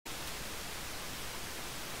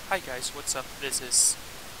Hi guys, what's up? This is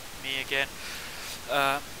me again.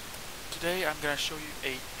 Today I'm gonna show you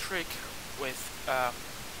a trick with that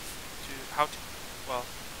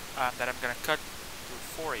I'm gonna cut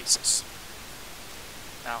through 4 aces.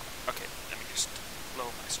 Now, okay, let me just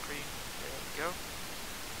blow my screen. There we go.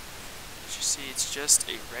 As you see, it's just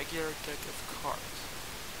a regular deck of cards.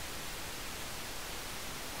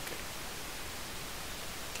 Okay.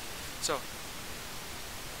 So,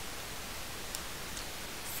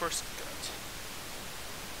 first cut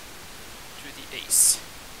to the ace.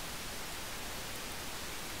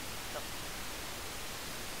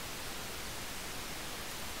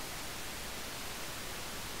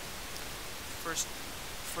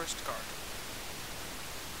 First card.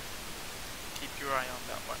 Keep your eye on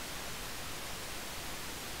that one.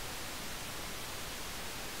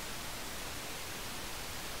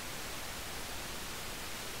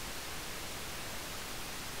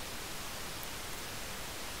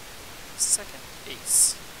 Second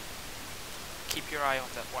ace. Keep your eye on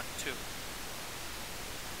that one too.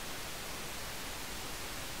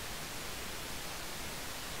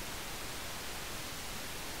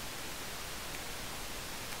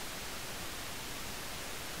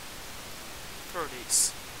 Third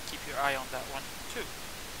ace. Keep your eye on that one too.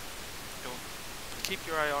 Don't keep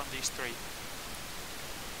your eye on these 3.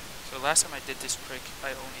 So last time I did this trick,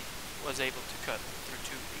 I only was able to cut through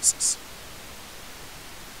 2 aces.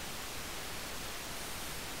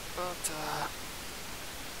 But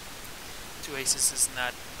 2 aces is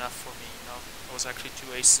not enough for me, you know. It was actually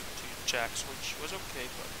 2 aces and 2 jacks, which was okay,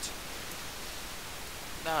 but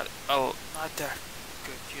not that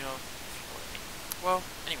good, you know, if you know what I mean. Well,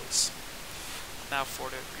 anyways, now for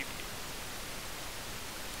the review.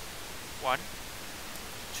 1,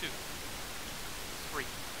 2, 3,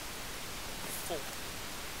 4.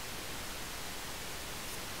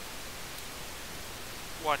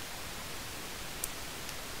 1, 2,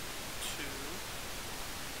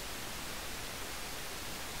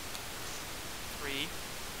 3,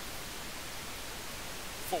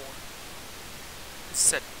 4.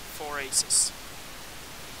 Set 4 aces.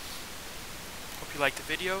 Hope you liked the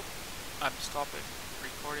video. I'm stopping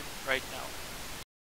recording right now.